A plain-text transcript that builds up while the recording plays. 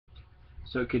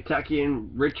So Kentuckian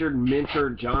Richard Minter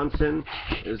Johnson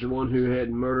is the one who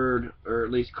had murdered, or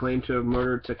at least claimed to have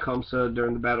murdered, Tecumseh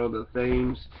during the Battle of the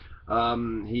Thames.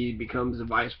 He becomes the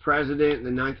vice president,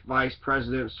 the ninth vice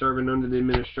president, serving under the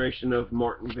administration of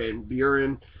Martin Van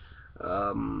Buren.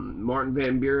 Martin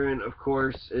Van Buren, of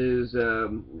course, is,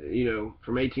 from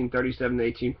 1837 to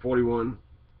 1841,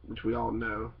 which we all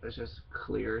know. That's just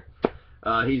clear.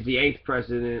 He's the 8th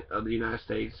president of the United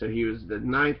States, so he was the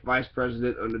 9th vice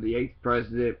president under the 8th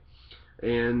president,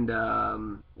 and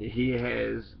he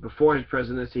has, before his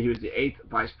presidency, he was the 8th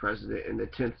vice president and the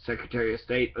 10th secretary of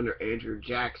state under Andrew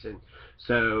Jackson.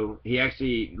 So he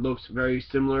actually looks very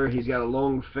similar. He's got a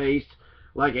long face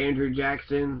like Andrew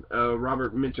Jackson,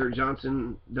 Robert Minter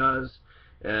Johnson does.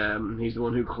 He's the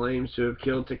one who claims to have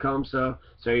killed Tecumseh,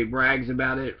 so he brags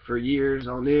about it for years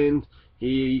on end.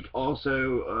 He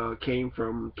also came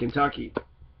from Kentucky,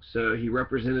 so he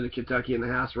represented Kentucky in the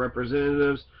House of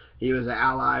Representatives. He was an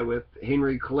ally with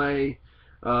Henry Clay.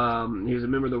 He was a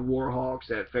member of the War Hawks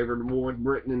that favored war with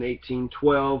Britain in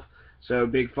 1812. So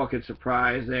big fucking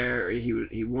surprise there.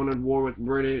 He wanted war with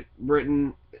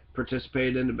Britain,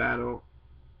 participated in the battle,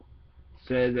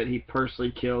 said that he personally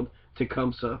killed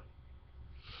Tecumseh.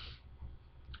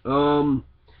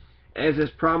 As his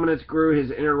prominence grew,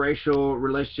 his interracial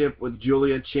relationship with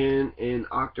Julia Chin, an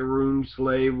Octoroon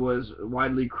slave, was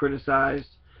widely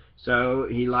criticized. So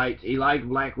he liked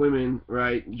black women,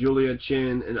 right? Julia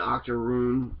Chin, an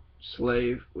Octoroon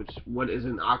slave. What is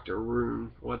an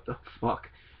Octoroon? What the fuck?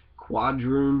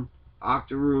 Quadroon,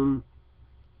 Octoroon.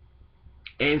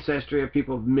 Ancestry of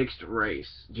people of mixed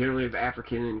race, generally of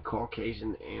African and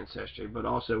Caucasian ancestry, but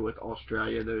also with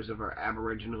Australia, those of our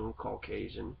Aboriginal,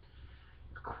 Caucasian.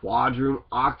 Quadroon,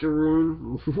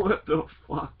 Octoroon, what the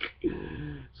fuck?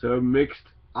 So mixed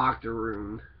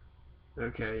Octoroon.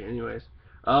 Okay, anyways.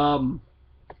 So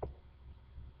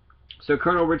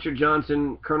Colonel Richard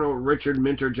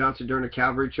Minter Johnson during a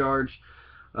cavalry charge,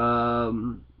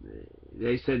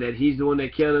 they said that he's the one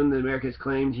that killed him. The Americans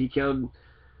claimed he killed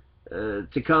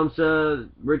Tecumseh.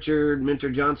 Richard Minter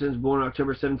Johnson was born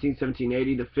October 17,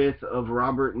 1780, the fifth of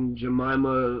Robert and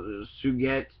Jemima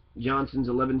Suget Johnson's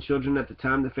 11 children. At the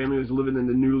time, the family was living in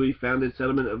the newly founded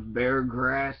settlement of Bear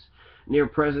Grass near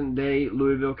present-day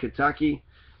Louisville, Kentucky.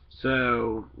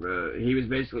 So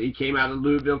he came out of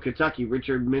Louisville, Kentucky.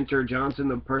 Richard Minter Johnson,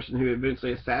 the person who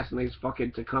eventually assassinates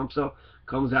fucking Tecumseh,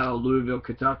 comes out of Louisville,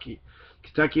 Kentucky.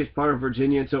 Kentucky is part of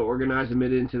Virginia until organized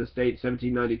admitted into the state in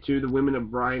 1792. The women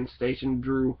of Bryan Station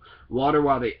drew water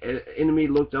while the enemy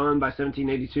looked on. By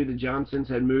 1782, the Johnsons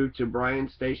had moved to Bryan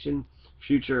Station,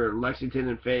 future Lexington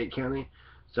and Fayette County.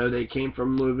 So they came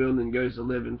from Louisville and then goes to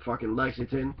live in fucking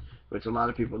Lexington, which a lot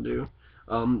of people do.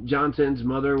 Johnson's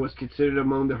mother was considered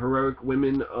among the heroic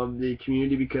women of the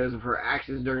community because of her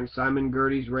actions during Simon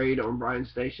Girty's raid on Bryan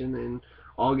Station in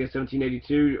August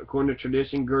 1782. According to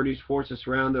tradition, Girty's forces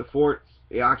surrounded the fort.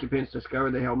 The occupants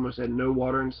discovered they almost had no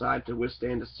water inside to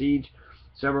withstand a siege.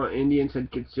 Several Indians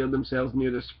had concealed themselves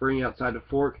near the spring outside the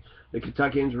fort. The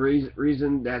Kentuckians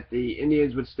reasoned that the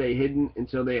Indians would stay hidden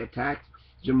until they attacked.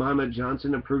 Jemima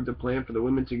Johnson approved the plan for the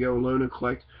women to go alone and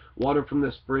collect water from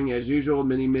the spring as usual.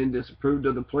 Many men disapproved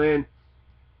of the plan,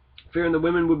 fearing the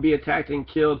women would be attacked and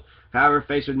killed. However,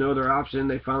 faced with no other option,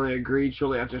 they finally agreed.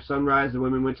 Shortly after sunrise, the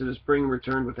women went to the spring and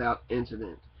returned without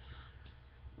incident.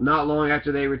 Not long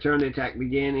after they returned, the attack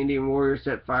began. Indian warriors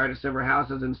set fire to several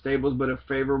houses and stables, but a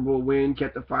favorable wind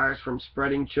kept the fires from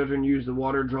spreading. Children used the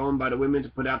water drawn by the women to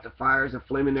put out the fires. A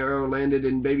flaming arrow landed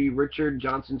in baby Richard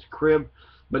Johnson's crib,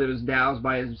 but it was doused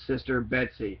by his sister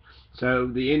Betsy. So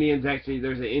the Indians actually,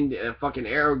 there's a fucking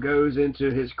arrow goes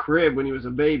into his crib when he was a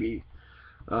baby.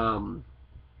 And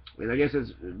I guess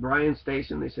it's Bryan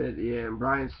Station. They said, yeah, in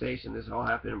Bryan Station. This all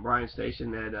happened in Bryan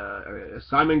Station. That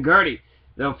Simon Girty,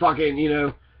 the fucking,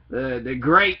 the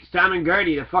great Simon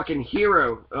Girty, the fucking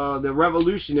hero, the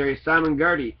revolutionary Simon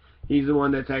Girty. He's the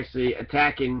one that's actually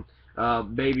attacking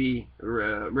baby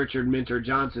Richard Minter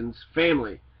Johnson's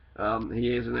family.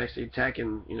 He isn't actually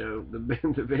attacking,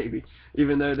 the baby,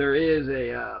 even though there is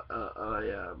an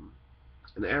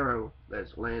arrow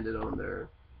that's landed on there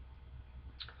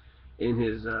in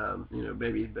his,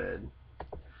 baby's bed.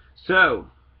 So,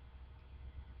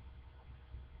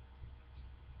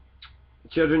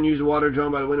 children used the water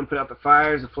drawn by the wind and put out the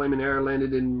fires. The flaming arrow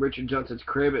landed in Richard Johnson's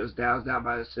crib. It was doused out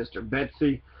by his sister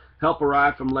Betsy. Help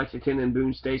arrived from Lexington and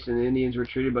Boone Station. The Indians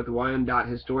retreated, but the Wyandotte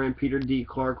historian Peter D.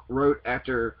 Clark wrote,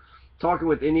 after talking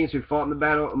with Indians who fought in the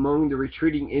battle, among the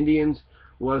retreating Indians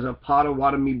was a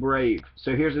Potawatomi brave.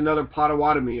 So here's another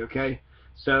Potawatomi, okay?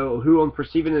 So who, on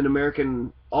perceiving an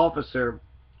American officer,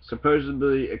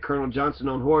 supposedly a Colonel Johnson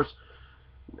on horse,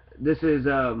 this is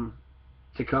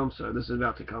Tecumseh. This is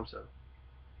about Tecumseh.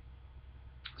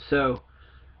 So,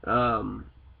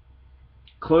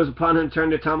 close upon him,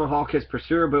 turned to tomahawk his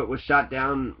pursuer, but was shot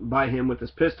down by him with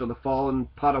his pistol. The fallen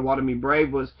Potawatomi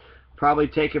brave was probably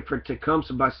taken for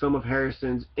Tecumseh by some of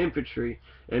Harrison's infantry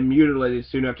and mutilated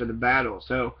soon after the battle.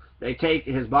 So they take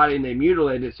his body and they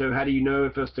mutilate it. So how do you know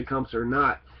if it was Tecumseh or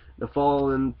not? The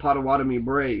fallen Potawatomi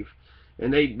brave.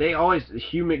 And they always,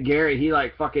 Hugh McGarry, he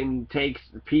like fucking takes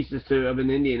pieces of an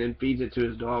Indian and feeds it to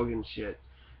his dog and shit.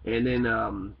 And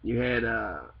then you had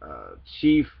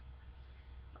Chief.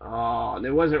 Oh,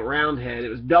 it wasn't Roundhead. It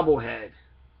was Doublehead.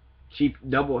 Chief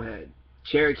Doublehead.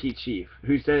 Cherokee Chief.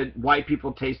 Who said white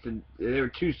people tasted... They were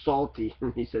too salty.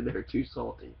 He said they were too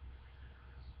salty.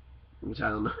 Which I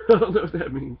don't know. I don't know what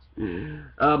that means.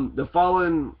 The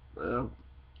fallen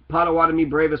Potawatomi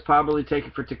brave was probably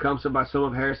taken for Tecumseh by some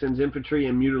of Harrison's infantry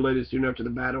and mutilated soon after the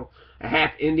battle. A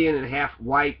half Indian and half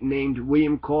white named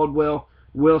William Caldwell,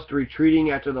 whilst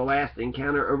retreating after the last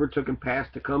encounter, overtook and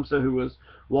passed Tecumseh, who was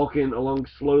walking along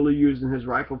slowly using his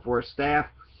rifle for a staff.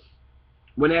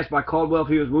 When asked by Caldwell if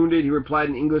he was wounded, he replied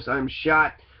in English, "I am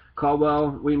shot."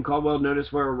 William Caldwell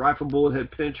noticed where a rifle bullet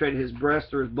had penetrated his breast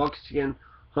through his buckskin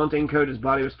hunting coat. His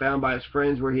body was found by his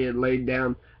friends where he had laid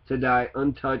down to die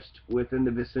untouched within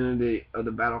the vicinity of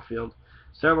the battlefield.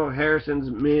 Several of Harrison's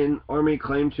army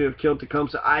claimed to have killed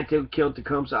Tecumseh. I killed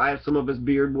Tecumseh. I have some of his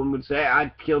beard, one would say.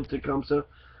 I killed Tecumseh.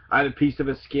 I have a piece of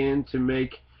his skin to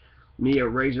make me a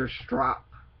razor strop.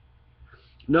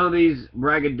 None of these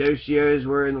braggadocios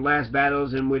were in the last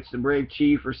battles in which the brave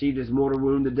chief received his mortal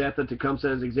wound. The death of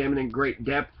Tecumseh is examined in great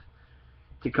depth.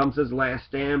 Tecumseh's Last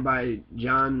Stand by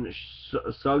John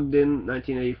Sugden,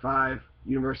 1985,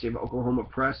 University of Oklahoma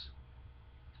Press.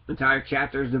 Entire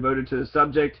chapter is devoted to the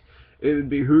subject. It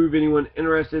would behoove anyone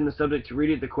interested in the subject to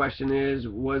read it. The question is,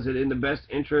 was it in the best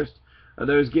interest of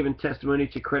those giving testimony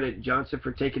to credit Johnson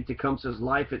for taking Tecumseh's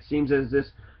life? It seems as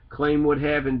this claim would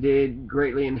have and did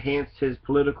greatly enhance his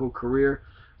political career.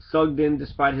 Sugden,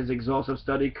 despite his exhaustive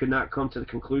study, could not come to the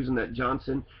conclusion that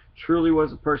Johnson truly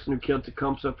was the person who killed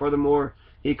Tecumseh. Furthermore,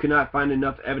 he could not find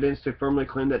enough evidence to firmly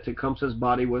claim that Tecumseh's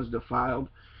body was defiled.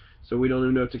 So we don't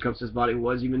even know if Tecumseh's body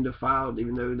was even defiled,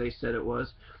 even though they said it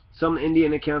was. Some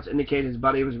Indian accounts indicate his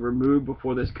body was removed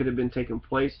before this could have been taking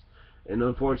place. And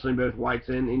unfortunately, both whites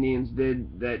and Indians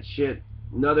did that shit.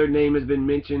 Another name has been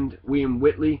mentioned, William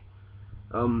Whitley.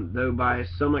 Though by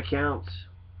some accounts,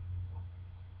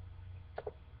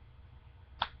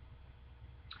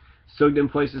 Sugden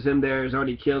places him there as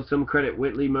already killed. Some credit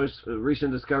Whitley. Most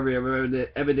recent discovery of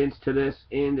evidence to this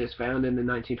end is found in the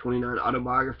 1929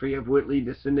 autobiography of Whitley,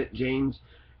 descendant James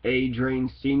A. Drain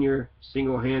Sr.,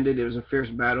 single-handed. It was a fierce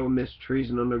battle amidst trees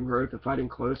and undergrowth, the fighting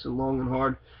close and long and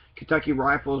hard. Kentucky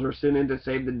rifles were sent in to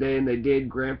save the day, and they did.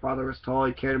 Grandfather was tall.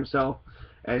 He carried himself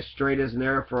as straight as an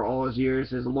arrow for all his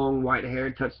years. His long white hair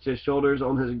touched his shoulders.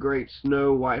 On his great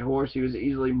snow-white horse, he was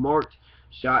easily marked.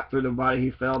 Shot through the body,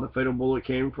 he fell. The fatal bullet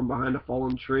came from behind a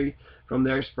fallen tree. From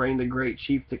there sprang the great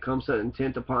chief Tecumseh,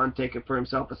 intent upon taking for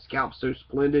himself a scalp so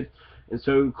splendid and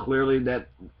so clearly that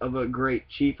of a great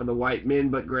chief of the white men.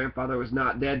 But grandfather was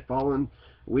not dead. Fallen,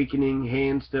 weakening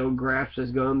hand still grasped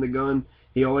his gun. The gun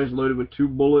he always loaded with 2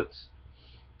 bullets.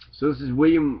 So this is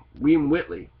William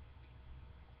Whitley,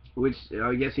 which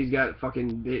I guess he's got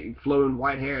fucking big flowing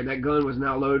white hair. That gun was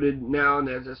now loaded now, and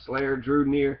as the slayer drew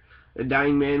near, the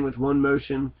dying man with one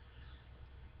motion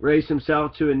raised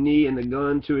himself to a knee and the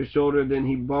gun to his shoulder. Then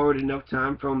he borrowed enough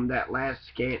time from that last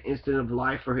scant instant of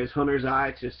life for his hunter's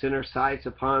eye to center sights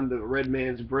upon the red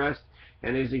man's breast,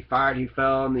 and as he fired he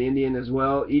fell on the Indian as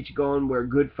well. Each gone where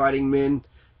good fighting men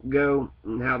go,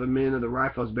 and how the men of the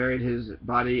rifles buried his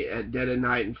body at dead of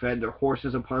night and fed their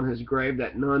horses upon his grave,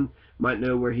 that none might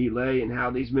know where he lay, and how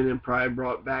these men in pride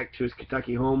brought back to his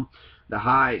Kentucky home the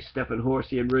high-stepping horse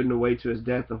he had ridden away to his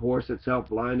death, the horse itself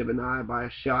blind of an eye by a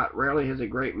shot. Rarely has a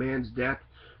great man's death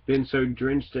been so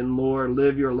drenched in lore.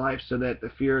 Live your life so that the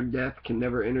fear of death can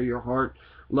never enter your heart.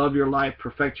 Love your life,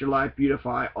 perfect your life,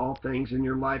 beautify all things in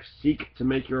your life. Seek to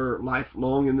make your life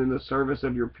long and in the service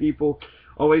of your people.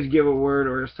 Always give a word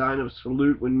or a sign of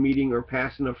salute when meeting or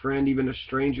passing a friend, even a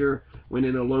stranger, when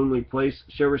in a lonely place.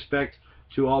 Show respect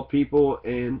to all people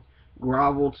and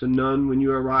grovel to none. When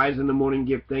you arise in the morning,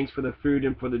 give thanks for the food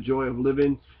and for the joy of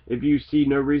living. If you see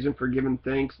no reason for giving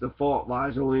thanks, the fault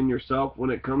lies only in yourself.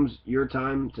 When it comes your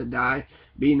time to die,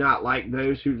 be not like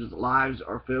those whose lives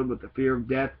are filled with the fear of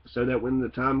death, so that when the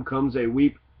time comes they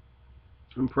weep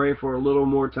and pray for a little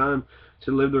more time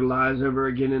to live their lives over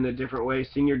again in a different way.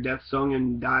 Sing your death song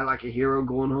and die like a hero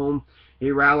going home. He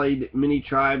rallied many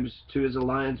tribes to his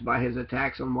alliance by his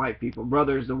attacks on white people.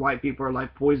 Brothers, the white people are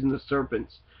like poisonous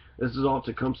serpents. This is all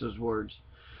Tecumseh's words.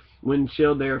 When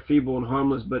chilled, they are feeble and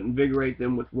harmless, but invigorate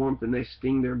them with warmth, and they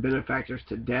sting their benefactors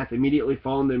to death. Immediately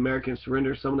following the American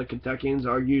surrender, some of the Kentuckians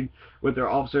argued with their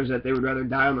officers that they would rather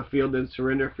die on the field than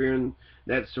surrender, fearing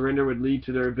that surrender would lead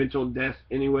to their eventual death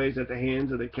anyways at the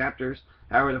hands of the captors.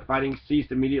 However, the fighting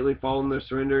ceased immediately following their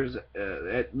surrenders.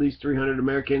 At least 300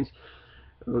 Americans,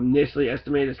 initially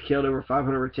estimated as killed, over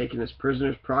 500 were taken as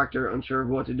prisoners. Proctor, unsure of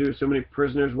what to do, so many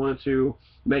prisoners, wanted to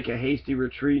make a hasty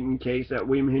retreat in case that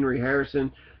William Henry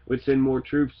Harrison would send more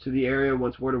troops to the area.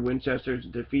 Once word of Winchester's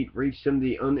defeat reached him,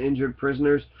 the uninjured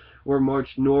prisoners were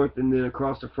marched north and then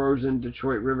across the frozen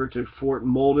Detroit River to Fort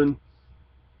Malden.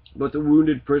 But the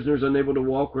wounded prisoners, unable to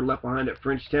walk, were left behind at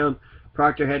Frenchtown.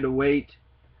 Proctor had to wait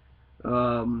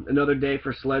another day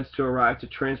for sleds to arrive to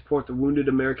transport the wounded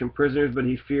American prisoners, but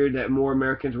he feared that more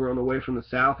Americans were on the way from the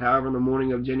south. However, on the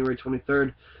morning of January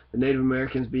 23rd, the Native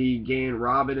Americans began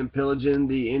robbing and pillaging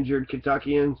the injured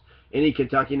Kentuckians. Any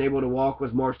Kentuckian able to walk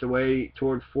was marched away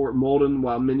toward Fort Malden,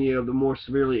 while many of the more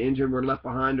severely injured were left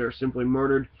behind or simply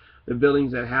murdered. The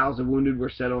buildings that housed the wounded were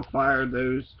set on fire.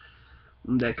 Those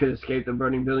that could escape the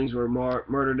burning buildings were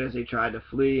murdered as they tried to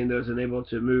flee, and those unable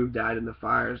to move died in the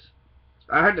fires.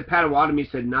 I heard the Potawatomi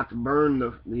said not to burn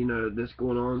this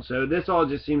going on. So this all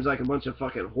just seems like a bunch of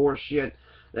fucking horse shit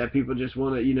that people just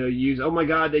want to, use. Oh my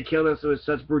God, they killed us with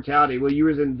such brutality. Well, you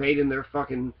was invading their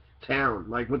fucking town.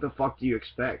 Like, what the fuck do you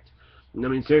expect? I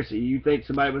mean, seriously, you think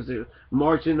somebody was to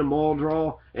march in the mall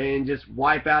draw and just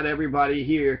wipe out everybody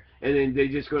here, and then they're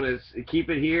just going to keep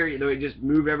it here, just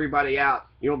move everybody out?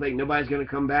 You don't think nobody's going to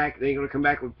come back? They ain't going to come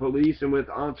back with police and with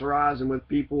entourage and with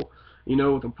people,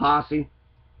 with a posse.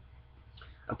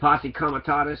 A posse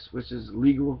comitatus, which is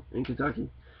legal in Kentucky.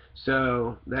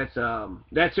 So that's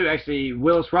who actually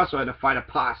Willis Russell had to fight a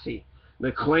posse.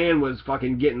 The Klan was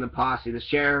fucking getting the posse. The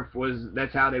sheriff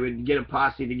that's how they would get a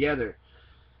posse together.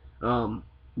 So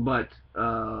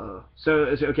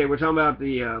okay, we're talking about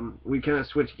the we kind of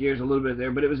switched gears a little bit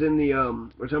there, but it was in the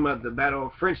we're talking about the Battle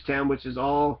of Frenchtown, which is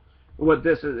all what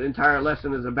this entire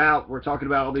lesson is about. We're talking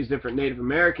about all these different Native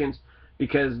Americans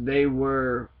because they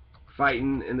were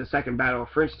fighting in the Second Battle of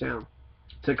Frenchtown.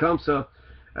 Tecumseh,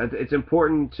 it's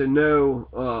important to know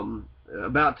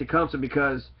about Tecumseh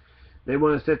because they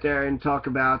want to sit there and talk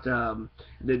about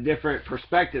the different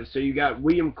perspectives. So you got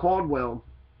William Caldwell,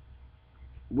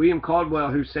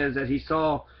 who says that he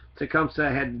saw Tecumseh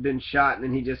had been shot and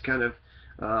then he just kind of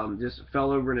just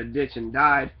fell over in a ditch and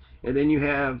died. And then you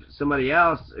have somebody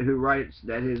else who writes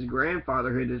that his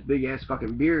grandfather had this big ass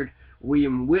fucking beard,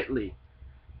 William Whitley.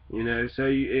 So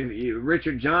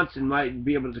Richard Johnson might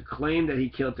be able to claim that he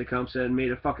killed Tecumseh and made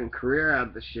a fucking career out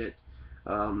of the shit.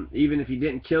 Even if he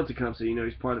didn't kill Tecumseh,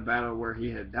 he's part of the battle where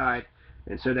he had died.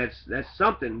 And so that's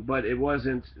something, but it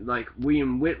wasn't like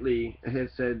William Whitley had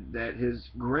said that his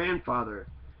grandfather,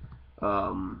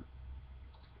 I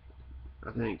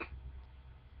think,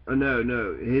 a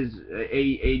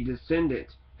descendant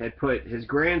had put, his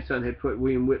grandson had put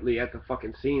William Whitley at the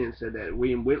fucking scene and said that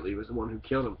William Whitley was the one who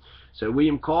killed him. So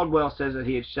William Caldwell says that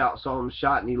he had saw him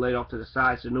shot and he laid off to the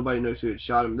side, so nobody knows who had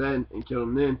shot him then and killed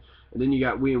him then. And then you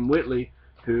got William Whitley,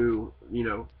 who,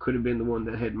 could have been the one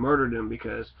that had murdered him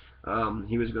because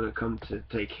he was going to come to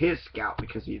take his scalp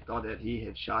because he thought that he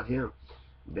had shot him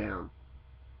down.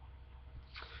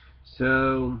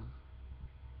 So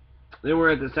then we're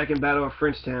at the Second Battle of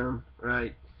Frenchtown,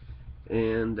 right?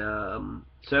 And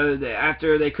so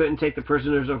after they couldn't take the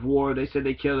prisoners of war, they said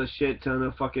they killed a shit ton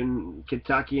of fucking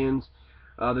Kentuckians.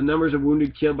 The numbers of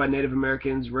wounded killed by Native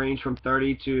Americans range from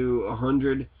 30 to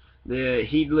 100. The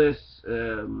needless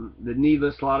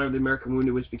slaughter of the American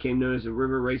wounded, which became known as the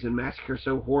River Raisin Massacre,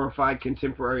 so horrified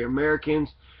contemporary Americans.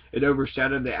 It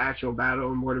overshadowed the actual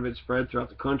battle, and word of it spread throughout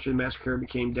the country. The massacre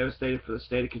became devastating for the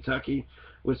state of Kentucky,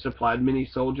 which supplied many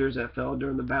soldiers that fell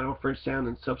during the Battle of Frenchtown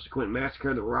and subsequent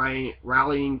massacre. The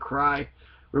rallying cry,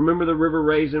 "Remember the River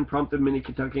Raisin," prompted many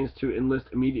Kentuckians to enlist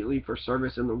immediately for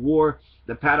service in the war.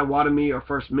 The Potawatomi are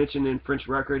first mentioned in French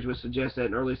records, which suggests that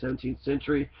in the early 17th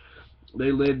century they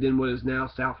lived in what is now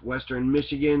southwestern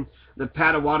Michigan. The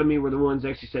Potawatomi were the ones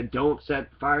that actually said don't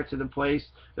set fire to the place.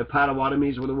 The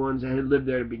Potawatomis were the ones that had lived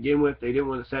there to begin with. They didn't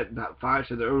want to set fire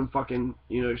to their own fucking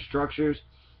structures.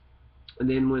 And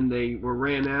then when they were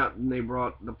ran out, and they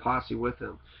brought the posse with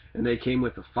them, and they came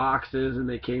with the Foxes, and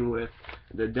they came with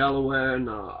the Delaware, and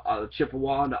the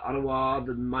Chippewa, the Ottawa,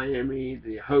 the Miami,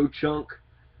 the Ho-Chunk,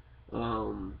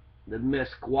 the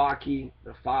Meskwaki,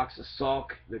 the Fox, the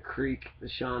Sauk, the Creek, the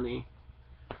Shawnee.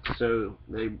 So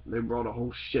they brought a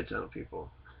whole shit ton of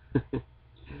people.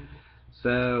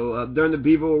 So during the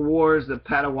Beaver Wars, the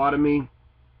Potawatomi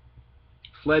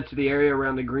fled to the area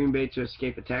around the Green Bay to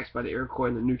escape attacks by the Iroquois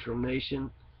and the neutral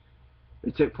nation.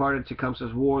 They took part in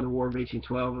Tecumseh's War, the War of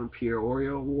 1812, and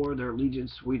Peoria War. Their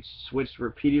allegiance switched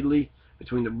repeatedly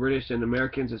between the British and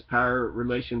Americans as power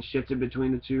relations shifted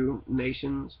between the two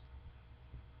nations.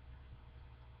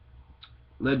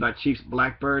 Led by Chiefs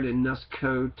Blackbird and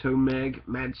Nuscotomeg,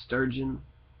 Mad Sturgeon,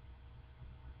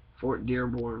 Fort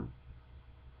Dearborn.